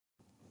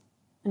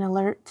an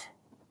alert.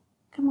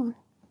 Come on.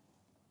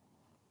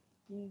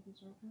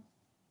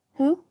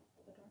 Who?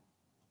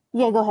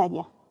 Yeah, go ahead.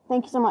 Yeah.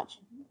 Thank you so much.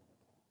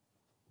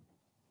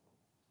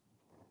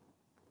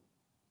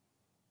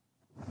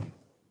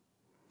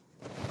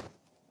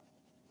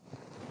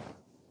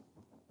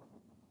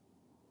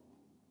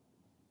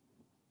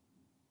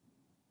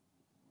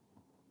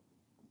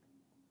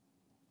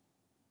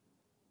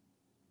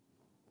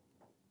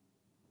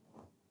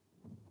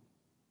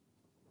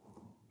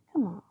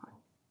 Come on.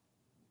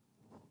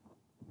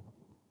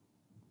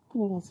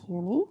 Can you guys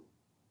hear me?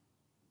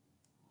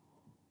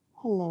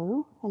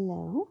 Hello,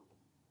 hello.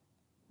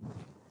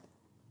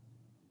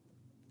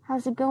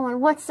 How's it going?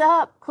 What's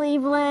up,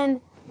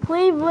 Cleveland?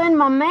 Cleveland,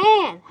 my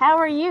man. How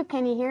are you?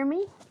 Can you hear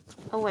me?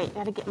 Oh, wait,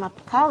 gotta get my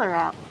collar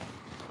out.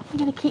 I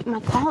gotta keep my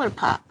collar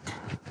popped.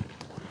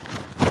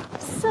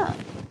 What's up?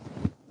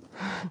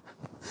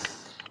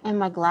 And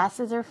my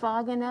glasses are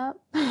fogging up.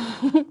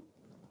 I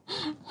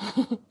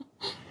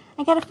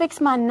gotta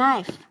fix my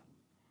knife.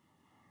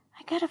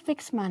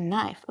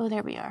 Oh,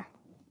 there we are.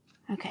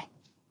 Okay.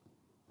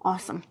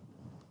 Awesome.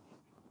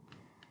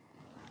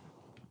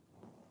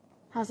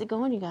 How's it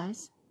going, you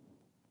guys?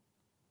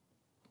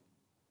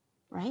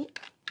 Right?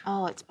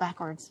 Oh, it's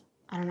backwards.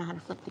 I don't know how to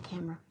flip the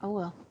camera. Oh,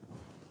 well.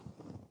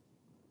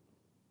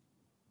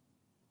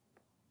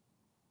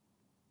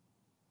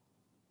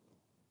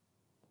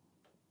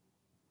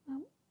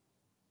 Oh.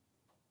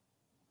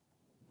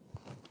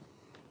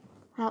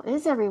 How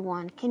is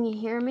everyone? Can you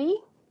hear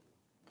me?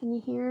 Can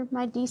you hear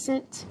my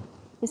decent,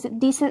 is it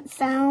decent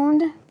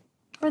sound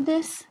for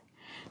this?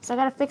 So I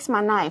gotta fix my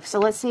knife. So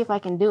let's see if I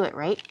can do it,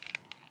 right?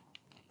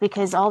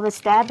 Because all the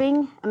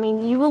stabbing, I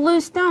mean, you will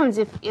lose stones.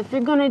 If you're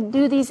gonna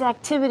do these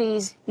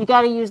activities, you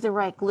gotta use the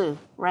right glue,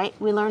 right?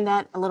 We learned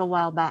that a little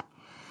while back.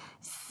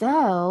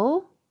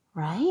 So,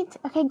 right?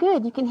 Okay,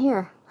 good, you can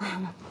hear.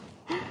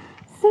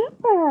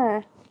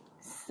 Super.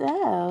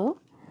 So,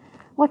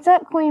 what's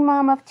up, Queen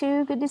Mama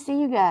 2? Good to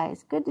see you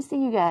guys. Good to see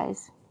you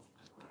guys.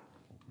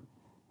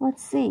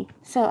 Let's see.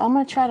 So I'm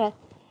going to try to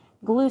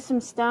glue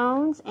some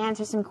stones,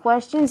 answer some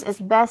questions as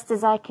best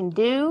as I can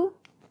do.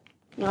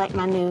 You like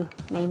my new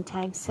name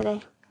tags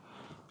today?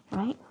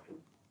 Right?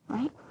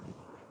 Right?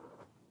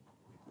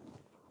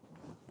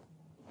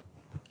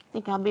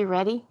 Think I'll be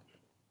ready?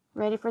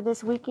 Ready for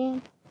this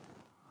weekend?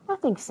 I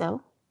think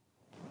so.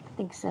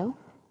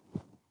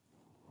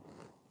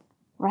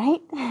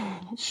 Right?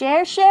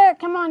 Share.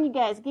 Come on, you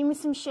guys. Give me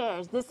some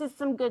shares. This is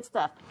some good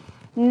stuff.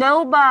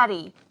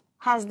 Nobody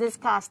has this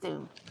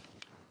costume.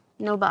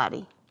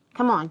 Nobody.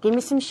 Come on, give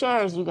me some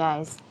shares, you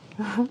guys.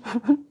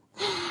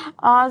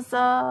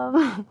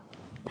 Awesome.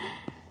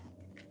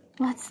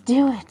 Let's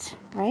do it,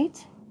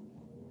 right?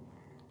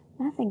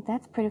 I think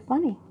that's pretty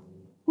funny.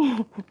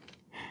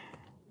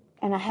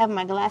 And I have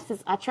my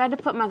glasses. I tried to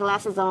put my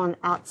glasses on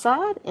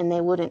outside, and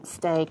they wouldn't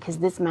stay because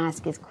this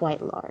mask is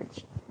quite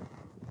large.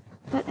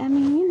 But, I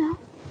mean, you know,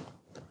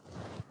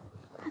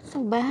 not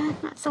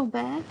so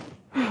bad.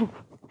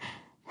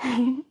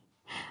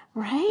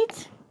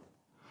 Right?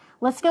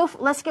 Let's go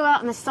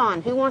out in the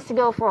sun. Who wants to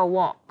go for a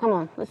walk? Come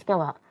on, let's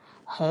go out.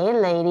 Hey,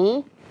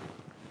 lady.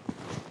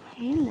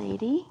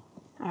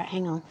 All right,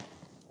 hang on,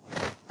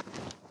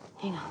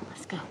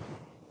 let's go.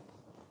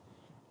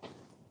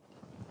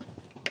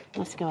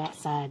 Let's go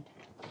outside.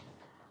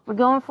 We're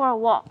going for a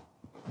walk.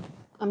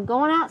 I'm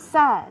going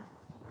outside.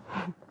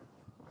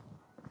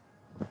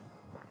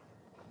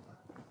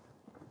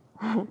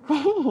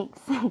 Thanks.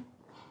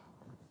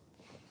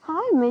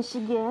 Hi,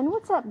 Michigan.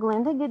 What's up,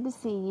 Glenda? Good to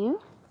see you.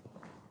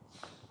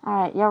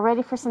 All right, y'all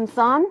ready for some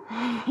sun?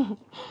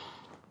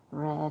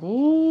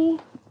 Ready?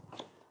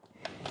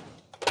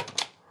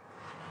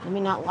 Let me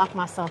not lock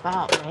myself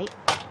out, right?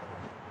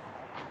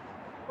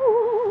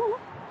 Ooh.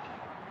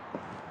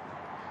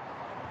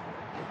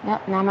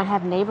 Yep, now I'm gonna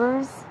have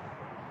neighbors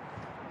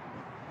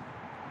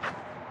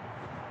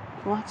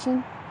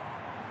watching.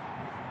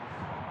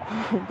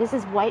 This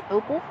is white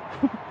opal.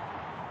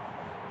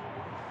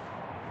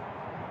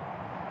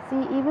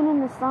 See, even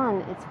in the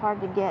sun, it's hard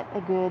to get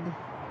a good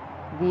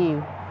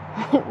view.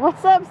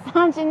 What's up,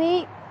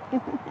 Sanjani?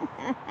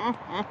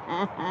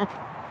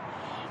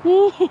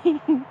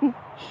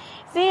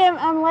 See,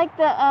 I'm like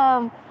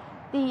the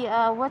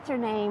what's her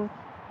name?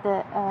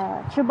 The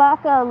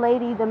Chewbacca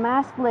lady, the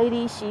mask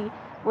lady. She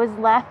was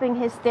laughing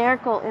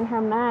hysterical in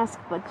her mask,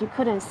 but you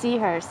couldn't see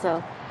her,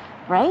 so,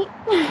 right?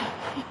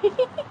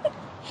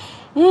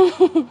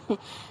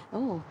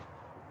 Oh.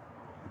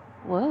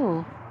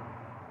 Whoa.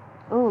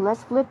 Oh,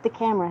 let's flip the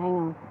camera. Hang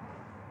on.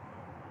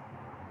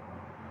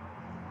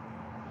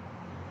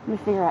 Let me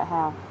figure out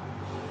how.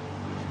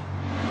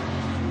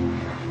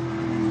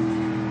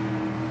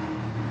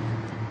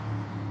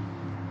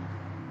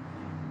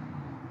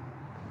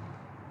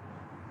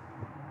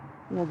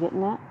 You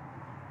getting that?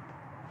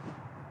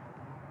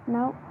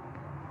 Nope.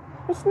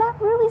 It's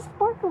not really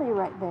sparkly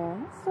right there.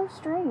 It's so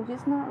strange.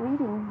 It's not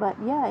reading, but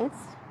yeah,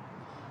 it's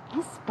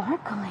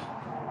sparkly.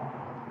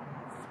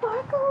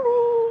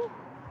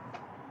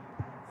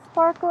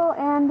 Sparkle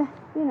and,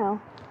 you know,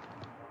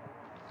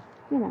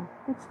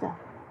 good stuff.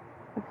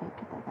 Okay,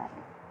 put that back.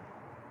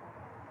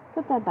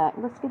 Put that back.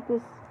 Let's get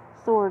this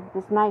sword,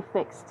 this knife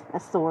fixed. A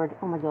sword.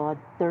 Oh my god.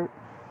 Dirt.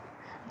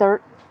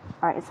 Dirt.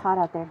 Alright, it's hot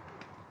out there.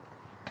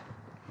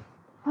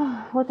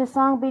 With the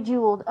song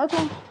Bejeweled.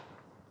 Okay.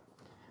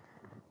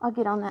 I'll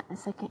get on that in a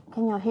second.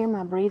 Can y'all hear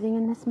my breathing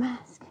in this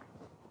mask?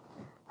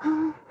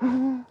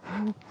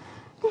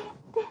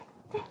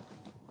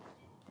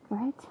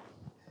 Right?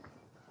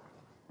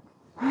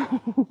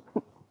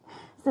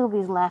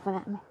 Sylvie's laughing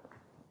at me.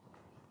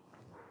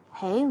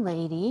 Hey,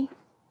 lady.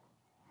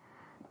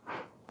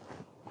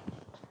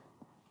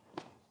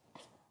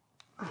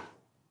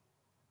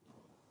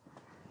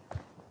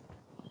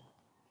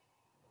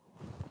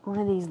 One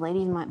of these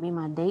ladies might be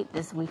my date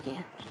this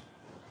weekend.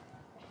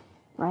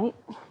 Right?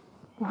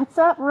 What's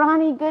up,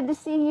 Ronnie? Good to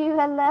see you.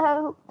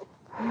 Hello.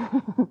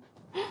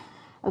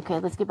 Okay,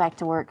 let's get back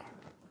to work.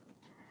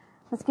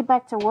 Let's get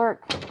back to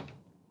work.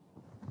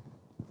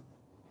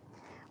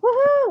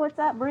 Woohoo! What's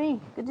up, Bree?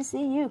 Good to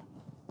see you.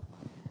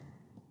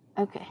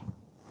 Okay,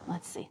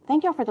 let's see.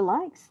 Thank y'all for the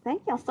likes.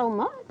 Thank y'all so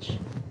much.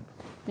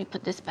 Let me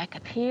put this back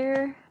up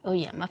here. Oh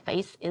yeah, my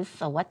face is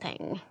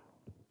sweating.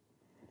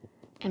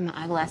 And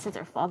my eyeglasses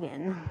are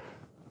fogging.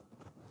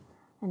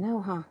 I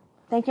know, huh?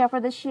 Thank y'all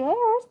for the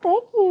shares.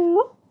 Thank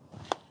you.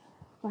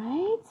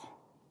 Right?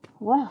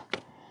 Well,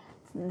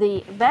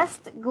 the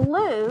best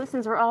glue,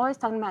 since we're always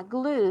talking about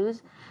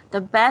glues,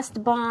 the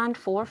best bond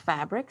for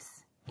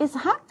fabrics is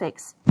Hot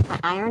Fix. I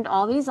ironed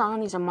all these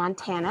on. These are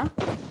Montana.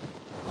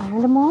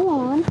 Ironed them all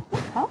on.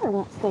 The color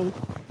won't stay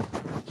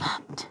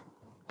popped.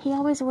 He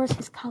always wears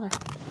his color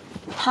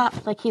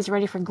popped like he's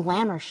ready for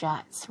glamour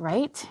shots,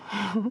 right?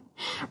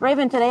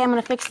 Raven, today I'm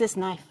going to fix this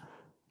knife.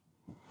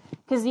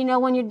 Because, you know,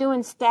 when you're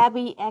doing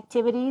stabby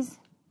activities,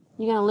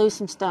 you're going to lose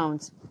some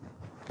stones.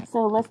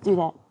 So let's do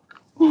that.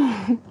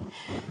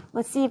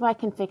 Let's see if I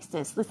can fix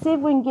this. Let's see if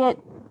we can get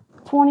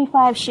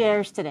 25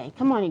 shares today.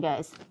 Come on, you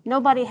guys.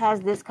 Nobody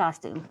has this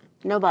costume.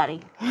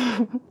 Nobody.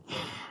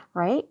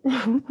 Right?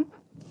 I'm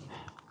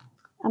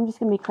just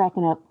going to be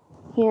cracking up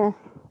here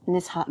in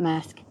this hot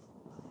mask.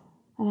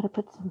 I got to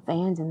put some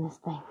fans in this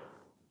thing.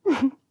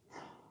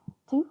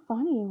 Too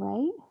funny,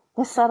 right?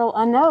 The subtle,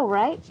 I know,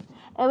 right?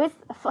 Oh, it's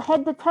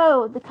head to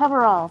toe, the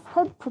coveralls.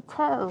 Head to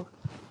toe.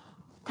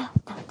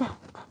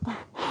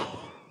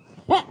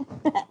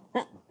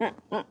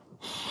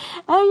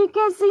 Oh, you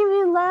can't see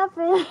me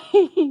laughing.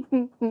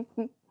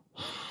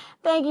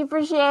 Thank you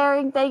for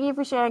sharing. Thank you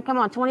for sharing. Come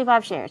on,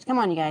 25 shares. Come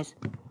on, you guys.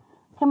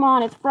 Come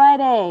on, it's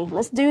Friday.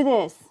 Let's do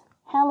this.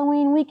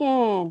 Halloween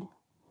weekend.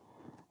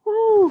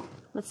 Woo.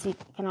 Let's see.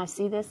 Can I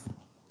see this?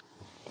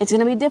 It's going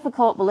to be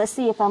difficult, but let's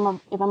see if I'm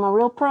a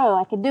real pro.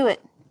 I can do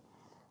it.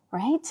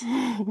 Right?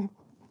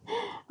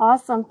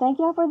 Awesome. Thank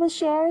y'all for the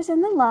shares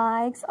and the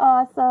likes.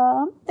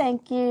 Awesome.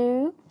 Thank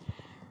you.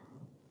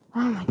 Oh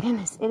my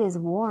goodness, it is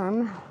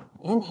warm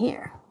in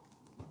here.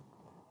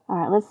 All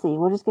right, let's see.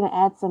 We're just going to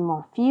add some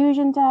more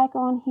fusion tack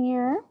on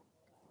here.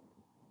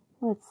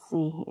 Let's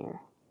see here.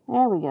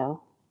 There we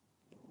go.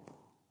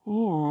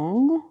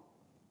 And,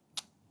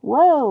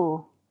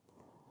 whoa,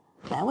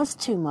 that was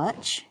too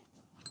much.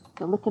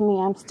 But look at me,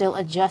 I'm still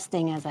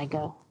adjusting as I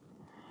go.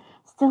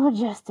 Still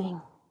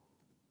adjusting.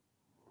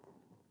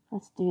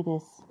 Let's do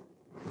this.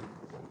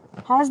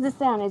 How's the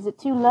sound? Is it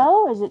too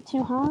low? Is it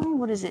too high?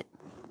 What is it?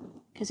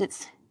 Because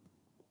it's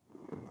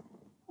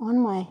on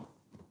my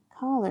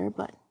collar,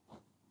 but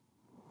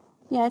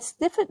yeah, it's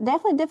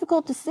definitely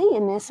difficult to see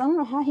in this. I don't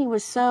know how he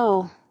was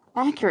so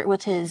accurate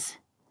with his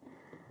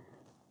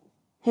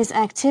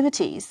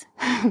activities,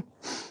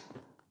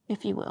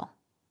 if you will.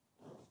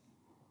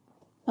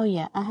 Oh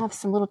yeah, I have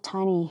some little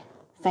tiny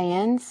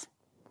fans.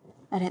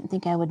 I didn't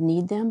think I would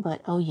need them,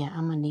 but oh yeah,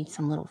 I'm gonna need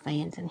some little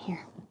fans in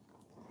here.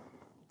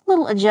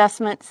 Little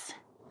adjustments,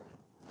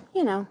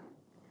 you know.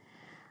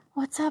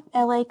 What's up,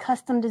 LA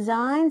Custom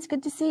Designs?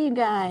 Good to see you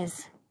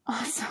guys.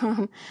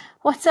 Awesome.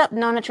 What's up,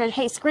 Nona Treasure?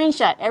 Hey,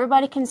 screenshot.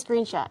 Everybody can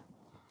screenshot.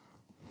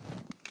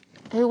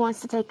 Who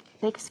wants to take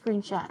a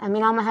screenshot? I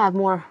mean, I'm going to have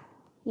more,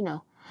 you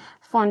know,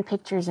 fun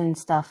pictures and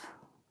stuff.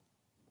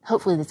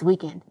 Hopefully this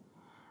weekend.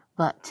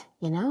 But,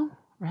 you know,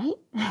 right?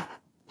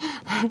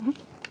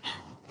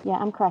 Yeah,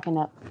 I'm cracking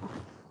up.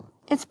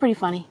 It's pretty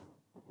funny.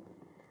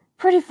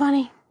 Pretty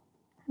funny.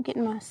 I'm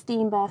getting my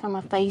steam bath on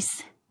my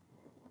face.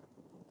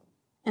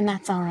 And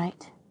that's all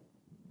right.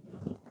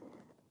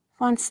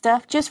 Fun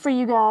stuff just for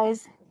you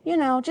guys. You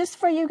know, just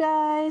for you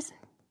guys.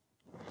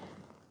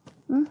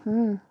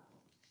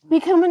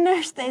 Become a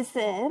nurse, they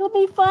said. It'll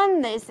be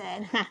fun, they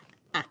said.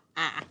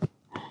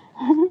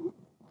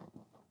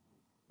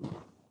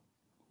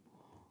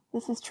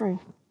 This is true.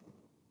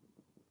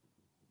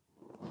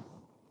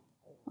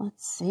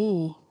 Let's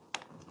see.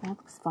 That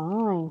looks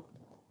fine.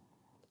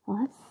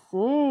 Let's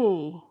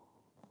see.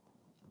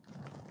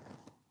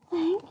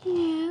 Thank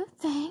you.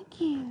 Thank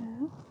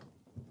you.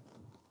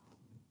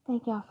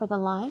 Thank y'all for the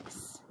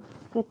likes.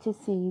 Good to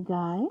see you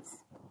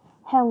guys.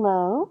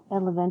 Hello,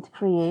 Elevent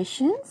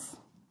Creations.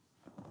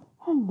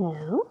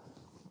 Hello.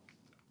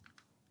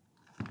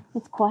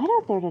 It's quiet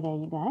out there today,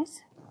 you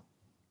guys.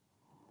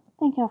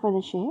 Thank y'all for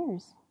the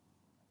shares.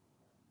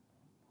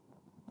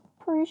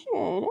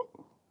 appreciate it.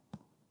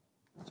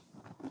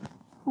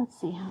 Let's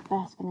see, how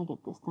fast can I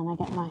get this done? I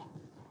got my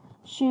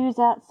shoes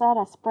outside.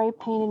 I spray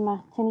painted my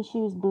tennis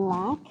shoes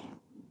black.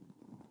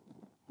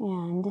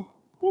 And,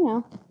 you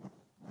know,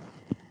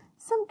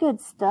 some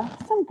good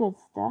stuff.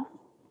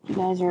 You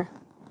guys are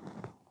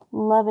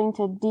loving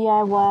to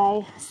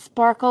DIY,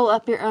 sparkle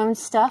up your own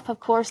stuff. Of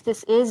course,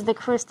 this is the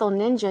Crystal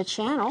Ninja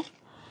channel.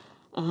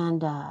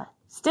 And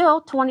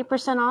still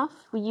 20%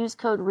 off. We use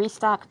code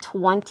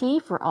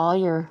RESTOCK20 for all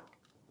your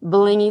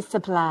blingy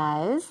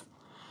supplies.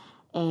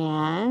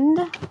 And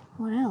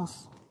what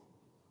else?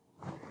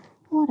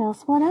 What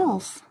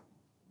else?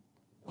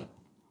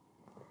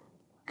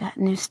 Got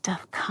new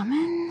stuff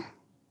coming.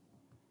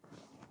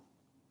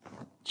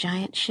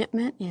 Giant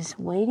shipment is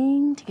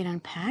waiting to get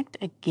unpacked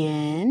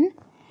again.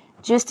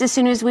 Just as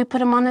soon as we put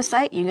them on the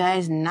site, you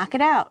guys knock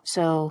it out.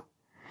 So,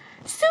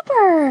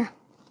 super!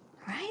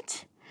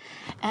 Right?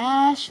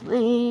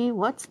 Ashley,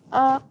 what's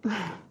up?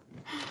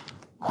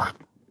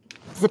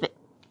 Zip it.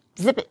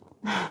 Zip it.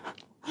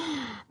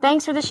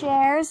 Thanks for the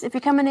shares. If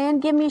you're coming in,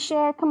 give me a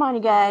share. Come on,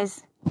 you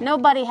guys.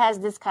 Nobody has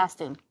this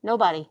costume.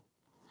 Nobody.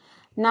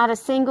 Not a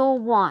single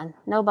one.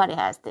 Nobody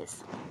has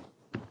this.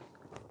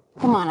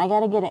 Come on, I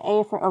gotta get an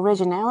A for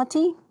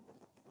originality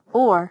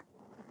or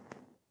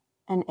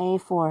an A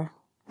for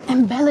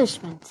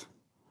embellishment.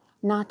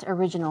 Not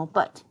original,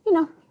 but, you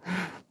know,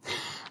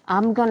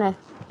 I'm gonna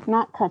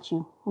not cut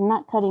you. I'm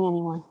not cutting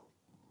anyone.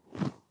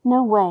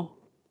 No way.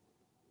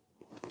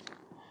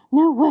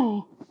 No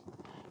way.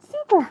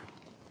 Super.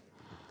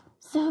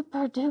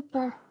 Super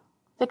duper.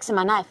 Fixing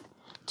my knife.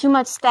 Too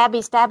much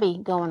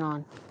stabby going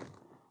on.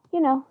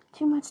 You know,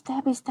 too much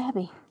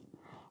stabby.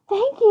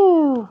 Thank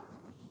you.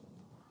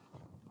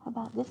 How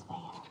about this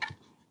fan?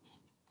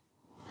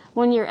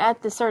 When you're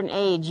at the certain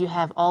age, you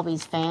have all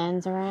these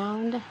fans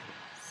around.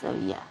 So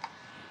yeah,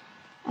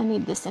 I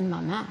need this in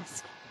my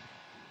mask.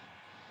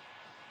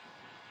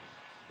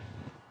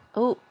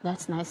 Oh,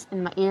 that's nice.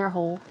 In my ear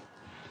hole.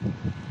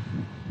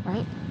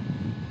 Right?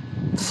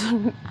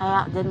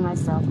 I outdid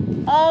myself.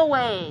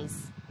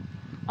 Always.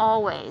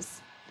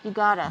 You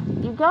gotta.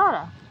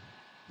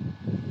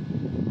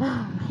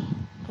 Oh,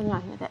 man. Can y'all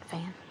hear that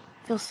fan?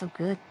 It feels so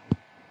good.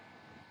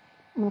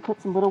 I'm going to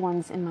put some little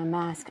ones in my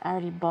mask. I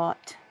already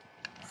bought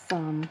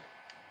some.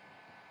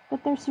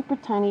 But they're super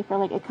tiny for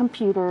like a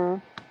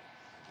computer.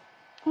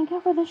 Thank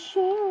you for the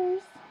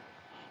shares.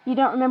 You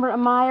don't remember a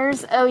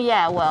Myers? Oh,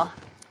 yeah, well,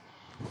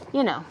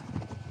 you know.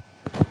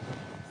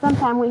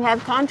 Sometimes we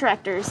have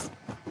contractors.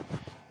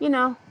 You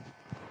know.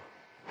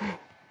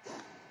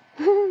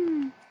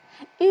 Ew,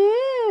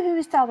 who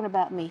was talking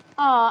about me?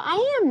 Aw,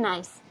 I am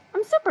nice.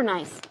 I'm super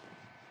nice.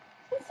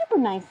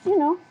 You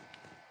know.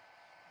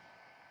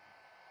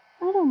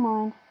 I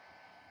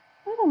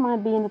don't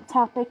mind being the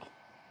topic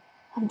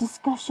of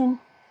discussion.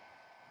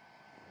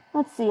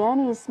 Let's see, I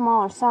need a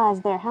smaller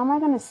size there. How am I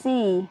going to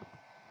see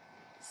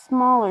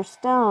smaller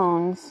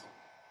stones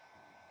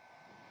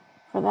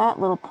for that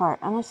little part?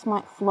 I just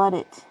might flood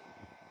it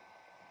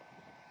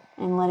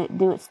and let it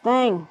do its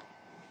thing.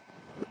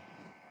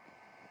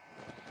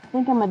 I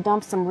think I'm going to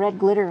dump some red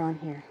glitter on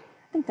here.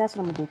 I think that's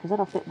what I'm going to do because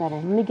that'll fit better.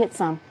 Let me get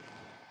some.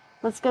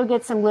 Let's go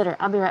get some glitter.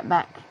 I'll be right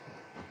back.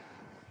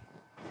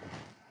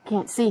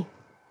 Can't see.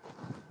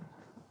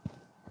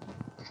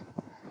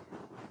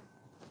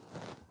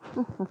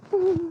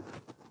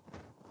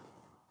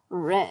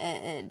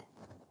 Red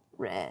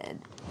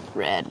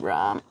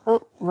rum.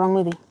 Oh, wrong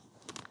movie.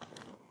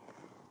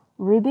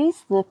 Ruby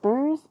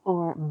slippers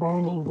or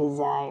burning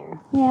desire?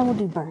 Yeah, we'll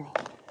do burning.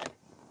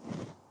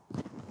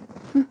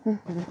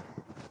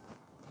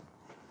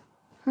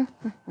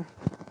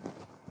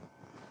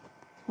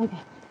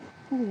 Okay,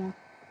 here we go.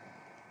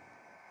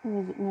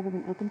 Oh, has it never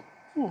been opened?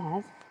 Yeah, it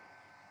has.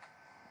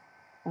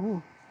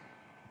 Oh,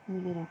 let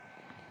me get a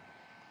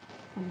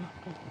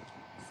napkin.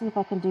 See if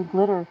I can do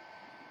glitter.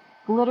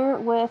 Glitter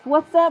with,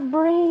 what's up,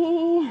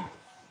 Bree?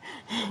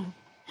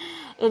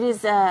 It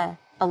is a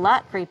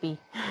lot creepy.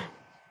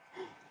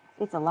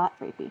 It's a lot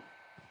creepy.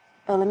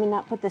 Oh, let me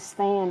not put this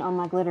fan on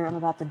my glitter I'm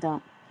about to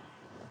dump.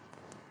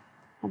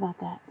 How about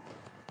that?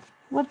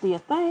 What do you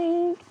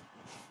think?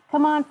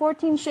 Come on,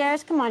 14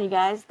 shares. Come on, you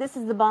guys. This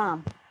is the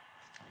bomb.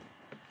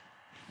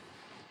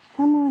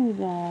 Come on, you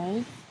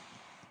guys.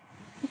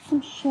 Get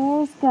some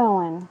shares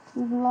going.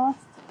 We've lost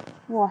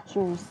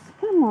watchers.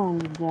 Come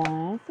on, you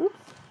guys. Oops.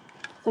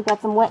 So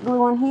got some wet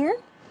glue on here.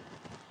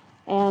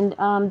 And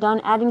done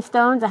adding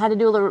stones. I had to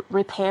do a little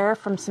repair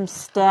from some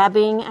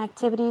stabbing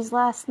activities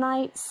last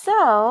night.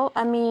 So,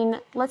 I mean,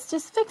 let's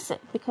just fix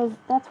it. Because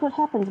that's what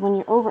happens when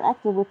you're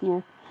overactive with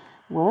your...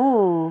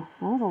 Whoa,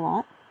 that was a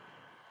lot.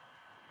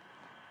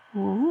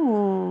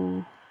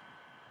 Whoa.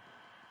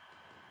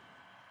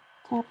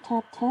 Tap,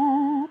 tap,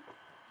 tap.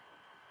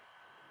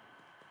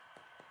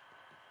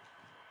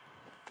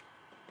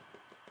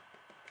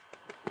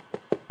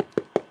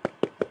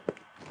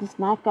 This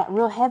knife got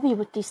real heavy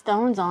with these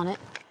stones on it.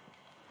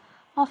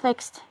 All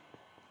fixed.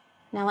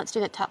 Now let's do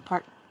that top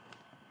part.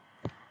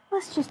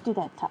 Let's just do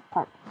that top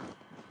part.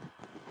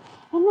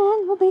 And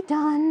then we'll be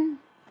done.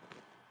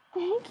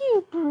 Thank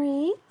you,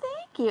 Bree.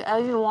 Thank you. I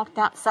even walked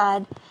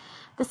outside.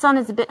 The sun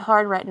is a bit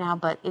hard right now,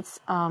 but it's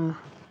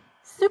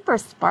super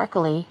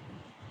sparkly.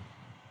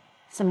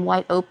 Some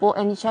white opal.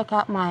 And you check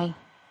out my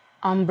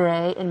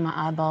ombre in my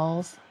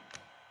eyeballs.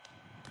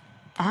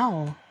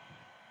 Ow.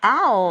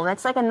 Ow.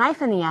 That's like a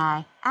knife in the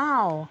eye.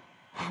 Ow.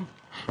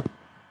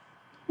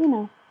 You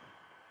know.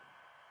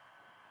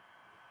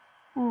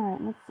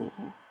 Alright, let's see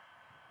here.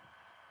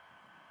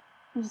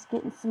 I'm just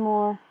getting some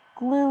more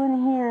glue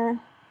in here.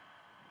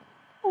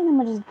 And I'm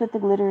going to just put the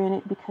glitter in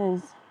it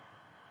because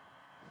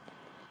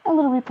a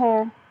little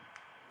repair.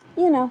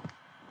 You know.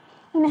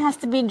 And it has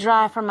to be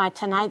dry for my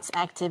tonight's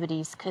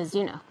activities because,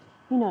 you know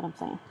what I'm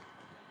saying.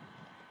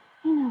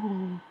 You know what I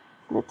mean.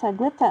 Glitter,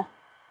 glitter.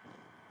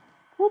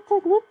 Glitter,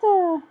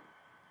 glitter.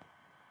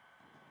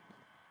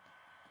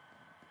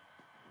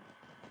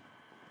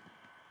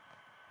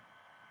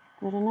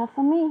 Good enough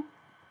for me.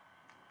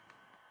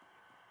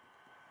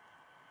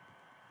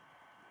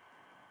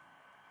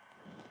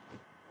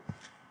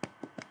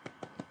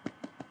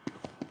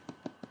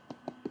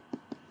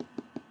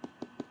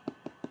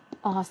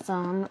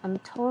 Awesome. I'm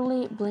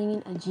totally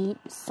blinging a Jeep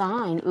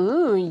sign.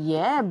 Ooh,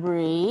 yeah,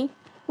 Bree.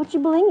 What you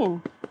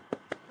blinging?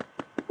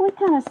 What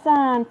kind of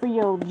sign for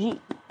your Jeep?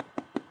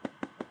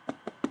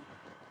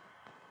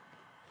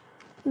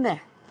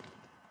 There.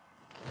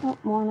 Oh,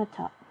 more on the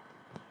top.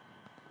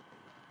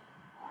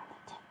 More on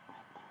the tip,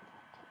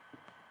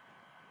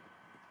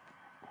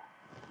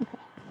 right there. Okay.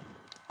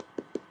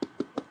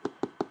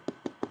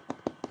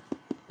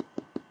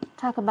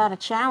 Talk about a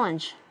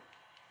challenge.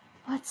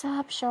 What's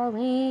up,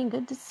 Charlene?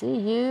 Good to see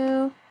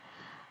you.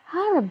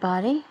 Hi,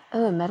 everybody.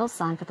 Oh, a metal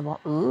sign for the wall.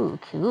 Ooh,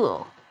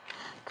 cool.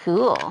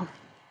 Cool.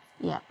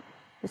 Yep,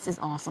 this is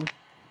awesome.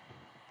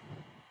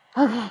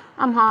 Okay,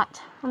 I'm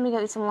hot. Let me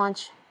get you some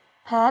lunch.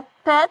 Pet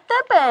the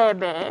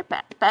baby.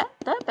 Pet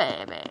the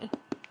baby.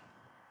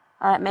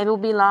 All right, maybe we'll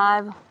be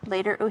live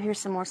later. Oh, here's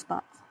some more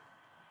spots.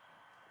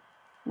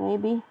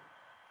 Maybe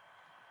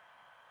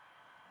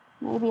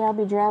I'll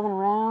be driving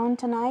around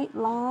tonight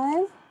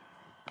live.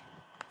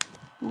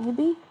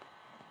 Maybe.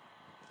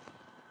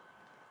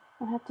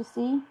 We'll have to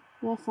see.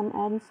 Yes, I'm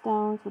adding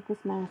stones with this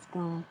mask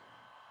on.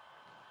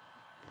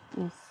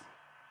 Yes.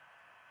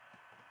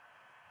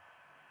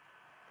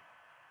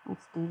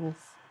 Let's do this.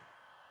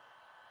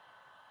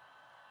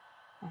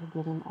 Gotta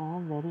get him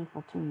all ready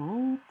for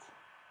tonight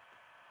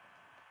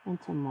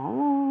and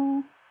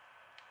tomorrow.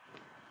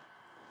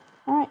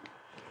 Alright.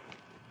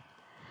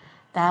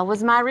 That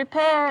was my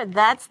repair.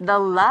 That's the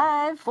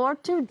live for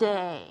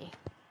today.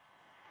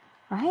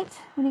 Right?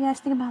 What do you guys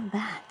think about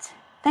that?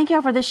 Thank you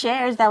all for the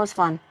shares. That was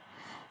fun.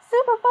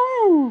 Super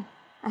fun.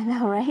 I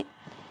know, right?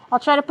 I'll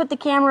try to put the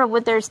camera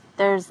with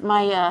there's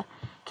my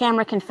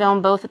camera can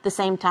film both at the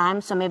same time,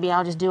 so maybe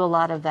I'll just do a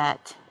lot of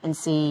that and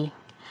see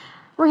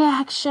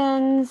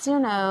reactions,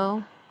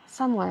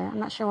 somewhere. I'm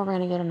not sure where we're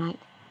going to go tonight.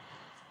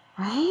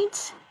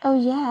 Right? Oh,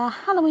 yeah.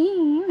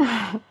 Halloween.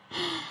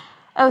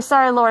 Oh,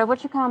 sorry, Lori.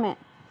 What's your comment?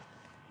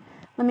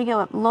 Let me go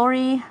up.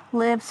 Lori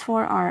lives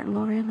for art.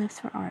 Lori lives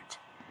for art.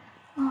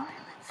 Lori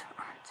lives for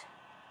art.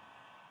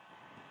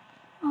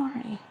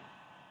 Lori.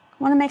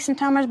 Want to make some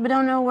tumblers but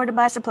don't know where to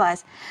buy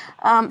supplies.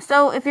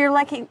 So if you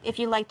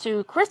like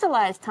to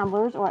crystallize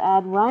tumblers or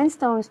add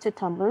rhinestones to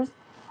tumblers,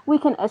 we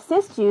can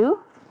assist you.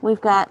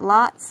 We've got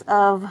lots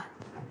of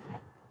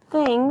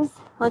things.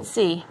 Let's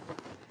see.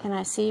 Can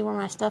I see where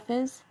my stuff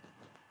is?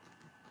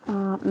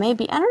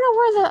 Maybe. I don't know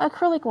where the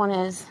acrylic one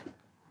is.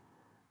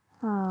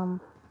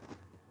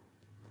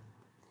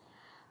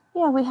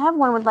 Yeah, we have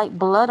one with like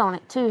blood on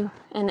it too,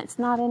 and it's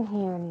not in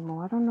here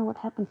anymore. I don't know what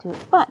happened to it,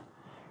 but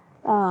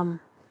oh,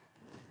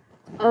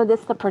 this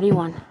is the pretty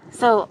one.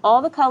 So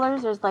all the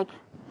colors, there's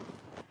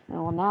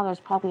now there's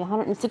probably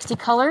 160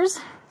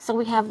 colors. So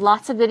we have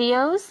lots of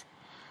videos,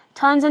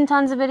 tons and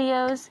tons of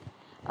videos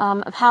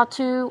of how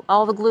to,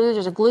 all the glues.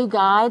 There's a glue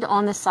guide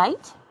on the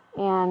site,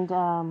 and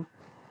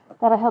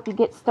that'll help you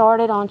get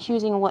started on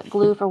choosing what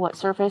glue for what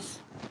surface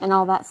and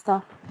all that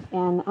stuff.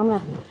 And I'm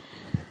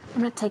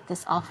gonna take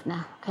this off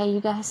now, okay,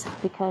 you guys,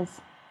 because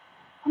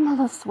I'm a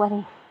little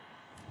sweaty.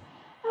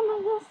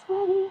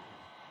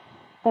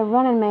 The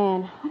Running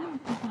Man. I don't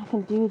think I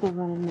can do the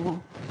Running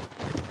Man.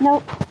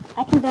 Nope.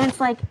 I can dance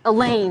like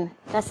Elaine.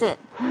 That's it.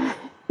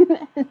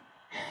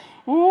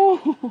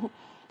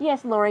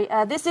 Yes, Lori.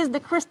 This is the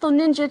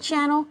CrystalNinja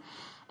channel,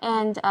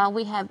 and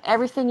we have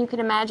everything you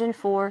can imagine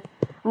for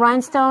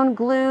rhinestone,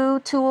 glue,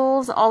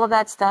 tools, all of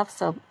that stuff.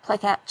 So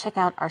check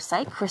out our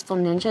site,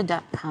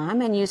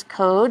 CrystalNinja.com, and use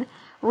code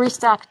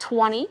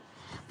RESTOCK20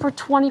 for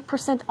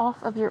 20%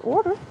 off of your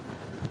order.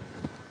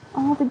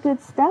 All the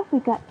good stuff.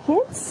 We've got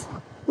kits.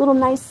 Little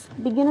nice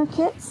beginner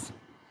kits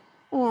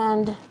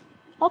and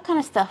all kind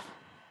of stuff.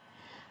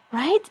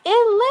 Right,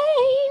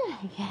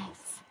 Elaine?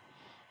 Yes.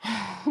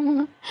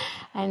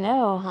 I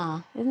know,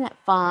 huh? Isn't that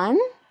fun?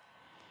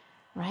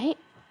 Right?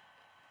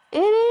 It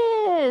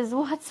is.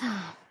 What's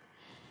up?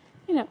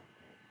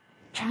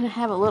 Trying to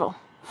have a little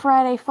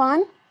Friday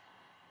fun.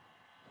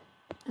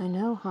 I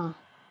know, huh?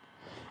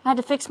 I had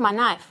to fix my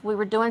knife. We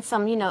were doing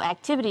some,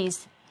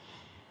 activities.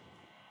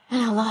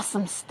 And I lost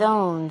some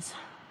stones.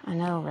 I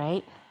know,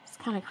 right? It's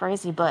kind of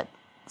crazy, but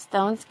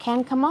stones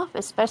can come off,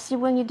 especially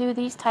when you do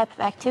these type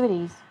of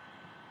activities.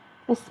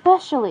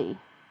 Especially.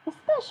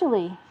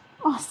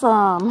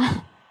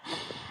 Awesome.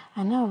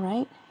 I know,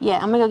 right? Yeah,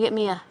 I'm going to go get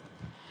me a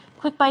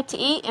quick bite to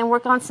eat and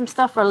work on some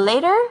stuff for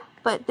later.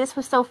 But this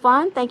was so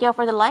fun. Thank y'all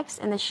for the likes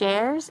and the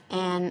shares.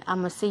 And I'm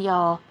going to see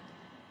y'all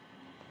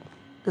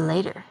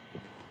later.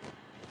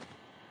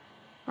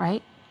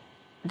 Right?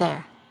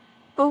 There.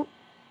 Boop.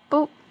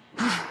 Boop.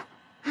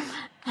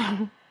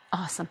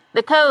 Awesome.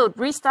 The code,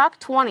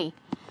 restock20.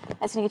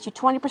 That's going to get you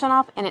 20%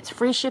 off. And it's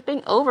free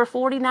shipping over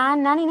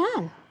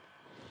 $49.99.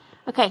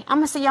 Okay, I'm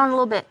going to see y'all in a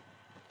little bit.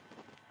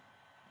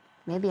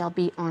 Maybe I'll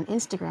be on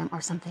Instagram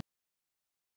or something.